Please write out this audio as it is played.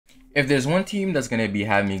If there's one team that's going to be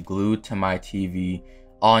having me glued to my TV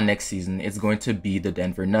all next season, it's going to be the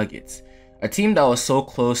Denver Nuggets. A team that was so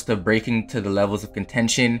close to breaking to the levels of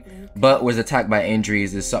contention, but was attacked by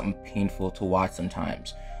injuries is something painful to watch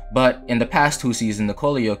sometimes. But in the past 2 seasons,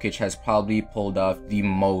 Nikola Jokic has probably pulled off the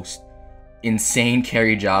most insane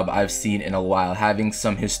carry job I've seen in a while, having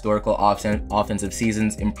some historical offensive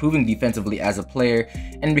seasons, improving defensively as a player,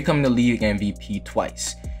 and becoming the league MVP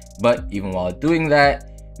twice. But even while doing that,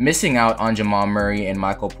 missing out on Jamal Murray and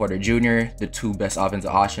Michael Porter Jr., the 2 best offensive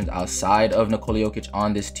options outside of Nikola Jokic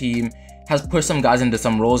on this team, has pushed some guys into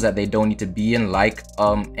some roles that they don't need to be in, like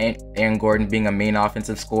Aaron Gordon being a main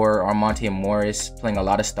offensive scorer, or Monte Morris playing a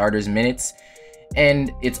lot of starters minutes.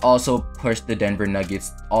 And it's also pushed the Denver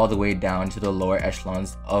Nuggets all the way down to the lower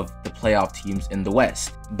echelons of the playoff teams in the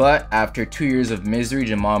West. But after 2 years of misery,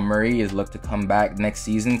 Jamal Murray is looked to come back next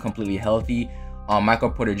season completely healthy. Michael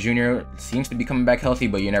Porter Jr. seems to be coming back healthy,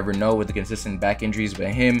 but you never know with the consistent back injuries with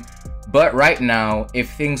him. But right now,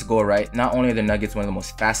 if things go right, not only are the Nuggets one of the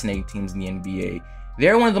most fascinating teams in the NBA,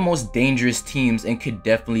 they're one of the most dangerous teams and could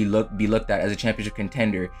definitely be looked at as a championship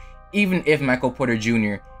contender, even if Michael Porter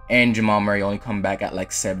Jr. and Jamal Murray only come back at like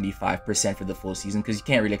 75% for the full season, because you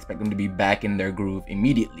can't really expect them to be back in their groove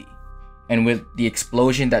immediately. And with the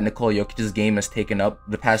explosion that Nikola Jokic's game has taken up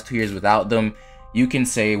the past 2 years without them, you can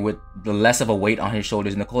say with the less of a weight on his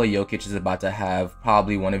shoulders, Nikola Jokic is about to have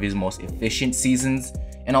probably one of his most efficient seasons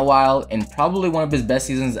in a while, and probably one of his best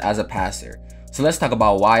seasons as a passer. So let's talk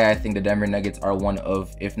about why I think the Denver Nuggets are one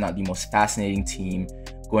of, if not the most fascinating team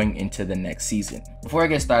going into the next season. Before I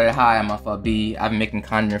get started, hi, I'm FB. I've been making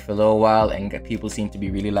content for a little while, and people seem to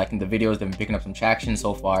be really liking the videos. They've been picking up some traction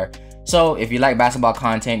so far. So if you like basketball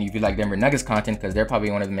content, if you like Denver Nuggets content, because they're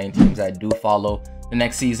probably one of the main teams I do follow the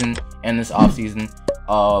next season and this offseason.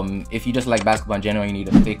 If you just like basketball in general, you need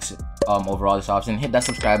to fix overall this offseason, hit that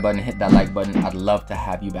subscribe button, hit that like button. I'd love to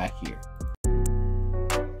have you back here.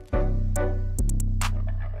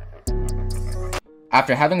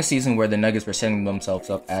 After having a season where the Nuggets were setting themselves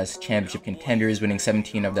up as championship contenders, winning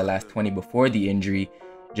 17 of their last 20 before the injury,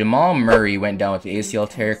 Jamal Murray went down with the ACL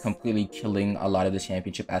tear, completely killing a lot of the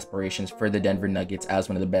championship aspirations for the Denver Nuggets as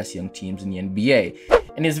one of the best young teams in the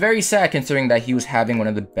NBA. And it's very sad considering that he was having one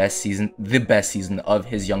of the best season of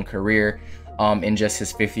his young career in just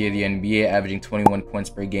his 5th year of the NBA, averaging 21 points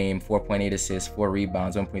per game, 4.8 assists, 4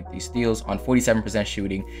 rebounds, 1.3 steals on 47%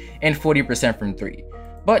 shooting and 40% from 3.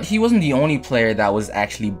 But he wasn't the only player that was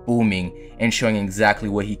actually booming and showing exactly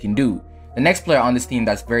what he can do. The next player on this team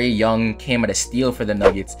that's very young, came at a steal for the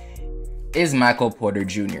Nuggets, is Michael Porter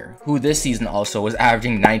Jr., who this season also was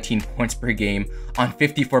averaging 19 points per game on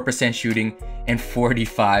 54% shooting and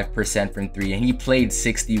 45% from 3, and he played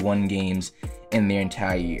 61 games in their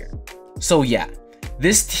entire year. So yeah,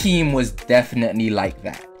 this team was definitely like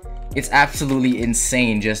that. It's absolutely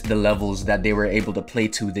insane just the levels that they were able to play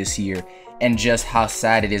to this year, and just how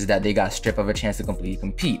sad it is that they got stripped of a chance to completely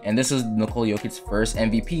compete. And this is Nikola Jokic's first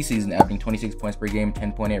MVP season, averaging 26 points per game,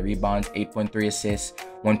 10.8 rebounds, 8.3 assists,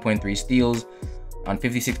 1.3 steals on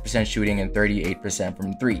 56% shooting and 38%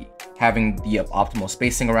 from 3. Having the optimal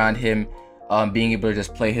spacing around him, being able to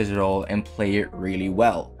just play his role and play it really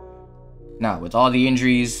well. Now, with all the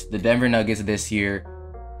injuries, the Denver Nuggets this year,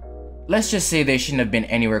 let's just say they shouldn't have been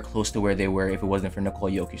anywhere close to where they were if it wasn't for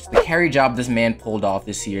Nikola Jokic. The carry job this man pulled off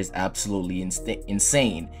this year is absolutely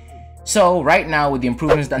insane. So right now, with the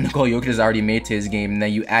improvements that Nikola Jokic has already made to his game, and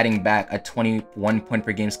then you adding back a 21 point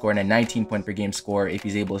per game score and a 19 point per game score if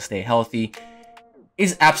he's able to stay healthy,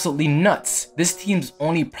 is absolutely nuts. This team's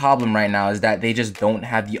only problem right now is that they just don't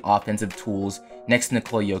have the offensive tools next to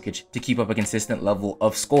Nikola Jokic to keep up a consistent level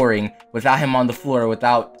of scoring without him on the floor,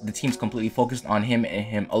 without the team's completely focused on him and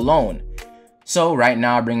him alone. So right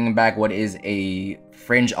now, bringing back what is a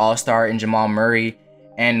fringe all-star in Jamal Murray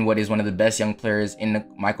and what is one of the best young players in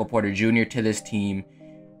Michael Porter Jr. to this team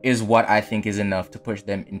is what I think is enough to push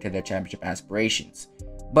them into their championship aspirations.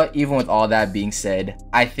 But even with all that being said,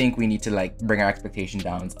 I think we need to bring our expectation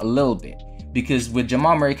down a little bit, because with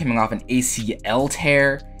Jamal Murray coming off an ACL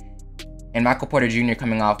tear and Michael Porter Jr.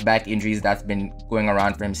 coming off back injuries that's been going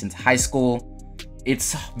around for him since high school,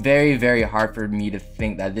 it's very, very hard for me to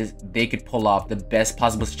think that they could pull off the best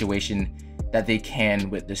possible situation that they can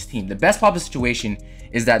with this team. The best possible situation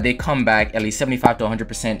is that they come back at least 75 to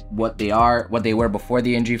 100% what they were before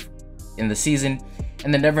the injury in the season,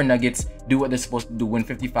 and the Denver Nuggets do what they're supposed to do, win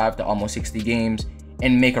 55 to almost 60 games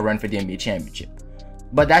and make a run for the NBA championship.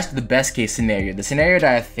 But that's the best case scenario. The scenario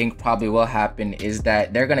that I think probably will happen is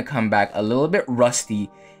that they're going to come back a little bit rusty,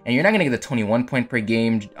 and you're not going to get the 21 point per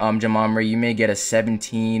game Jamal Murray. You may get a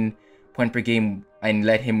 17 point per game and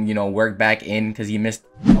let him, you know, work back in, because he missed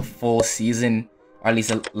a full season, or at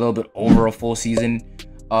least a little bit over a full season.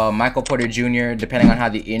 Michael Porter Jr., depending on how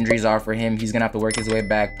the injuries are for him, he's gonna have to work his way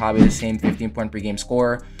back, probably the same 15-point per game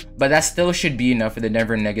score, but that still should be enough for the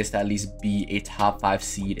Denver Nuggets to at least be a top 5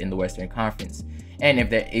 seed in the Western Conference. And if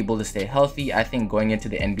they're able to stay healthy, I think going into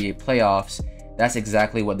the NBA playoffs, that's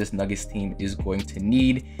exactly what this Nuggets team is going to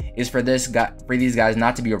need, is for these guys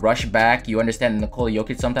not to be rushed back. You understand Nikola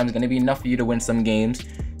Jokic sometimes going to be enough for you to win some games.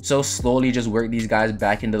 So slowly just work these guys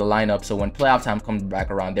back into the lineup, so when playoff time comes back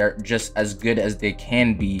around, they're just as good as they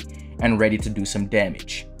can be and ready to do some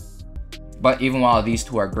damage. But even while these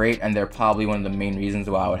two are great, and they're probably one of the main reasons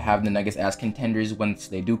why I would have the Nuggets as contenders once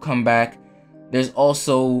they do come back, there's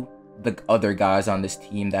also the other guys on this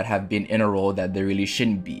team that have been in a role that they really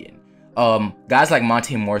shouldn't be in. Guys like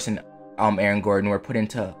Monte Morris and Aaron Gordon were put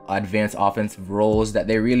into advanced offensive roles that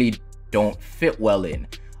they really don't fit well in.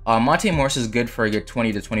 Monte Morris is good for your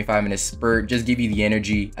 20 to 25 minute spurt, just give you the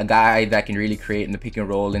energy, a guy that can really create in the pick and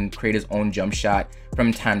roll and create his own jump shot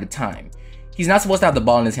from time to time. He's not supposed to have the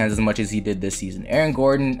ball in his hands as much as he did this season. Aaron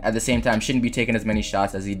Gordon, at the same time, shouldn't be taking as many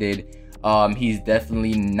shots as he did. He's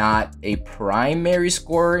definitely not a primary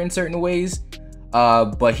scorer in certain ways,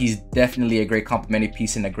 but he's definitely a great complementary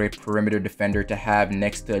piece and a great perimeter defender to have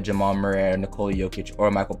next to Jamal Murray or Nikola Jokic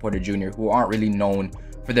or Michael Porter Jr., who aren't really known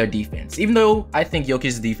for their defense, even though I think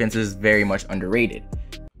Jokic's defense is very much underrated.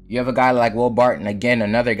 You have a guy like Will Barton, again,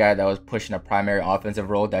 another guy that was pushing a primary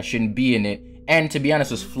offensive role that shouldn't be in it, and to be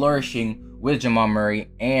honest was flourishing with Jamal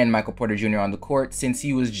Murray and Michael Porter Jr. on the court, since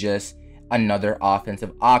he was just another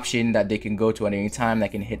offensive option that they can go to at any time,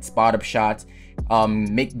 that can hit spot up shots,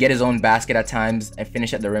 get his own basket at times, and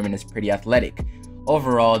finish at the rim, and is pretty athletic.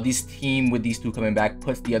 Overall, this team with these two coming back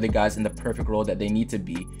puts the other guys in the perfect role that they need to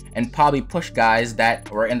be, and probably push guys that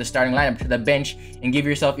were in the starting lineup to the bench and give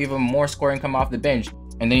yourself even more scoring come off the bench.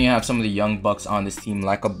 And then you have some of the young bucks on this team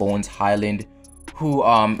like a Bones Highland, who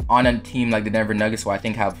on a team like the Denver Nuggets, who I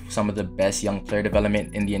think have some of the best young player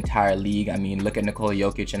development in the entire league. I mean, look at Nikola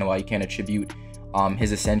Jokic and why you can't attribute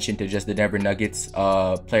his ascension to just the Denver Nuggets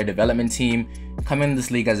player development team. Coming in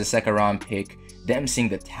this league as a second round pick, them seeing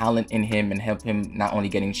the talent in him and help him not only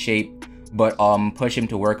get in shape, but push him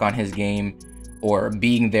to work on his game, or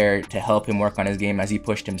being there to help him work on his game as he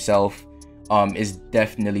pushed himself, is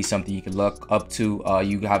definitely something you can look up to.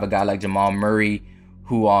 You have a guy like Jamal Murray,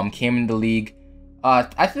 who came in the league,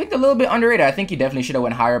 I think a little bit underrated. I think he definitely should have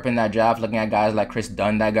went higher up in that draft, looking at guys like Chris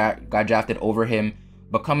Dunn that got drafted over him.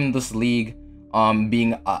 But coming in this league,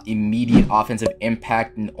 being immediate offensive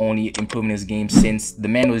impact and only improving his game, since the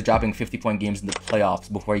man was dropping 50-point games in the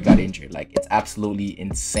playoffs before he got injured. Like, it's absolutely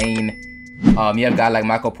insane. You have a guy like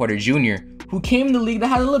Michael Porter Jr., who came in the league that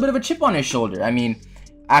had a little bit of a chip on his shoulder. I mean,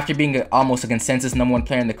 after being almost a consensus #1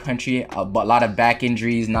 player in the country, but a lot of back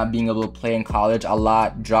injuries, not being able to play in college a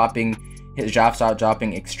lot, his draft stock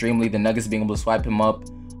dropping extremely, the Nuggets being able to swipe him up,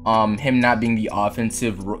 him not being in the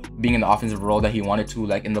offensive role that he wanted to,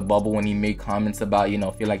 like in the bubble when he made comments about, you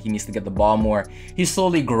know, feel like he needs to get the ball more. He's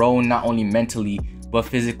slowly grown, not only mentally but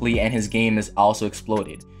physically, and his game has also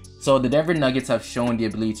exploded. So the Denver Nuggets have shown the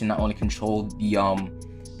ability to not only control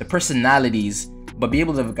the personalities, but be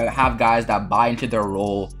able to have guys that buy into their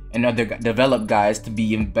role and other develop guys to be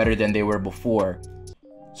even better than they were before.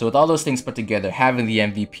 So with all those things put together, having the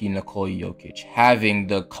MVP Nikola Jokic, having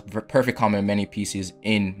the perfect complementary pieces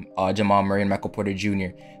in Jamal Murray and Michael Porter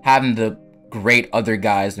Jr., having the great other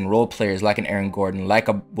guys and role players like an Aaron Gordon, like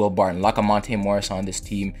a Will Barton, like a Monte Morris on this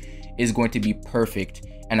team, is going to be perfect.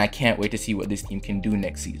 And I can't wait to see what this team can do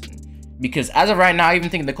next season. Because as of right now, I even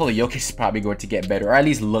think Nikola Jokic is probably going to get better, or at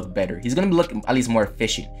least look better. He's going to look at least more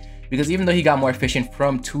efficient. Because even though he got more efficient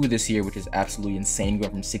from 2 this year, which is absolutely insane,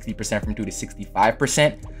 going from 60% from 2 to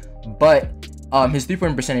 65%, but his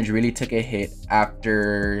 3-point percentage really took a hit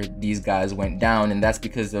after these guys went down, and that's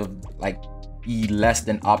because of like the less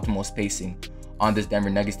than optimal spacing on this Denver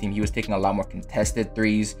Nuggets team. He was taking a lot more contested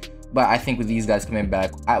threes, but I think with these guys coming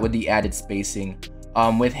back, with the added spacing,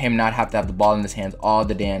 with him not have to have the ball in his hands all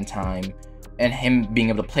the damn time, and him being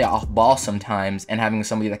able to play off ball sometimes, and having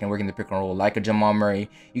somebody that can work in the pick and roll like a Jamal Murray,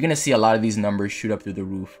 you're going to see a lot of these numbers shoot up through the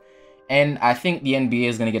roof. And I think the NBA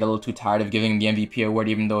is going to get a little too tired of giving him the MVP award,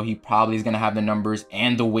 even though he probably is going to have the numbers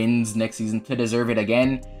and the wins next season to deserve it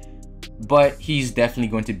again. But he's definitely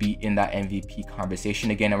going to be in that MVP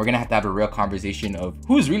conversation again, and we're going to have a real conversation of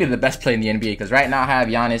who's really the best player in the NBA, because right now I have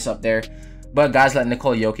Giannis up there, but guys like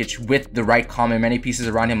Nikola Jokic, with the right complementary pieces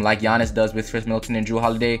around him like Giannis does with Chris Middleton and Jrue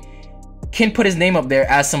Holiday, can put his name up there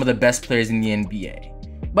as some of the best players in the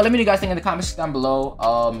NBA. But let me know you guys think in the comments down below.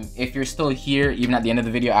 If you're still here, even at the end of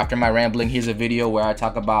the video after my rambling, here's a video where I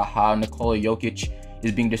talk about how Nikola Jokic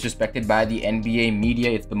is being disrespected by the NBA media.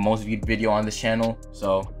 It's the most viewed video on this channel,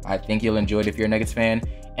 so I think you'll enjoy it if you're a Nuggets fan.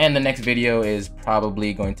 And the next video is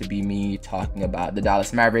probably going to be me talking about the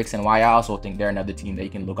Dallas Mavericks and why I also think they're another team that you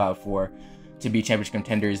can look out for to be championship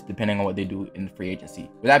contenders depending on what they do in the free agency.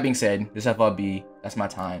 With that being said, this FLB, that's my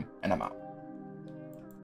time, and I'm out.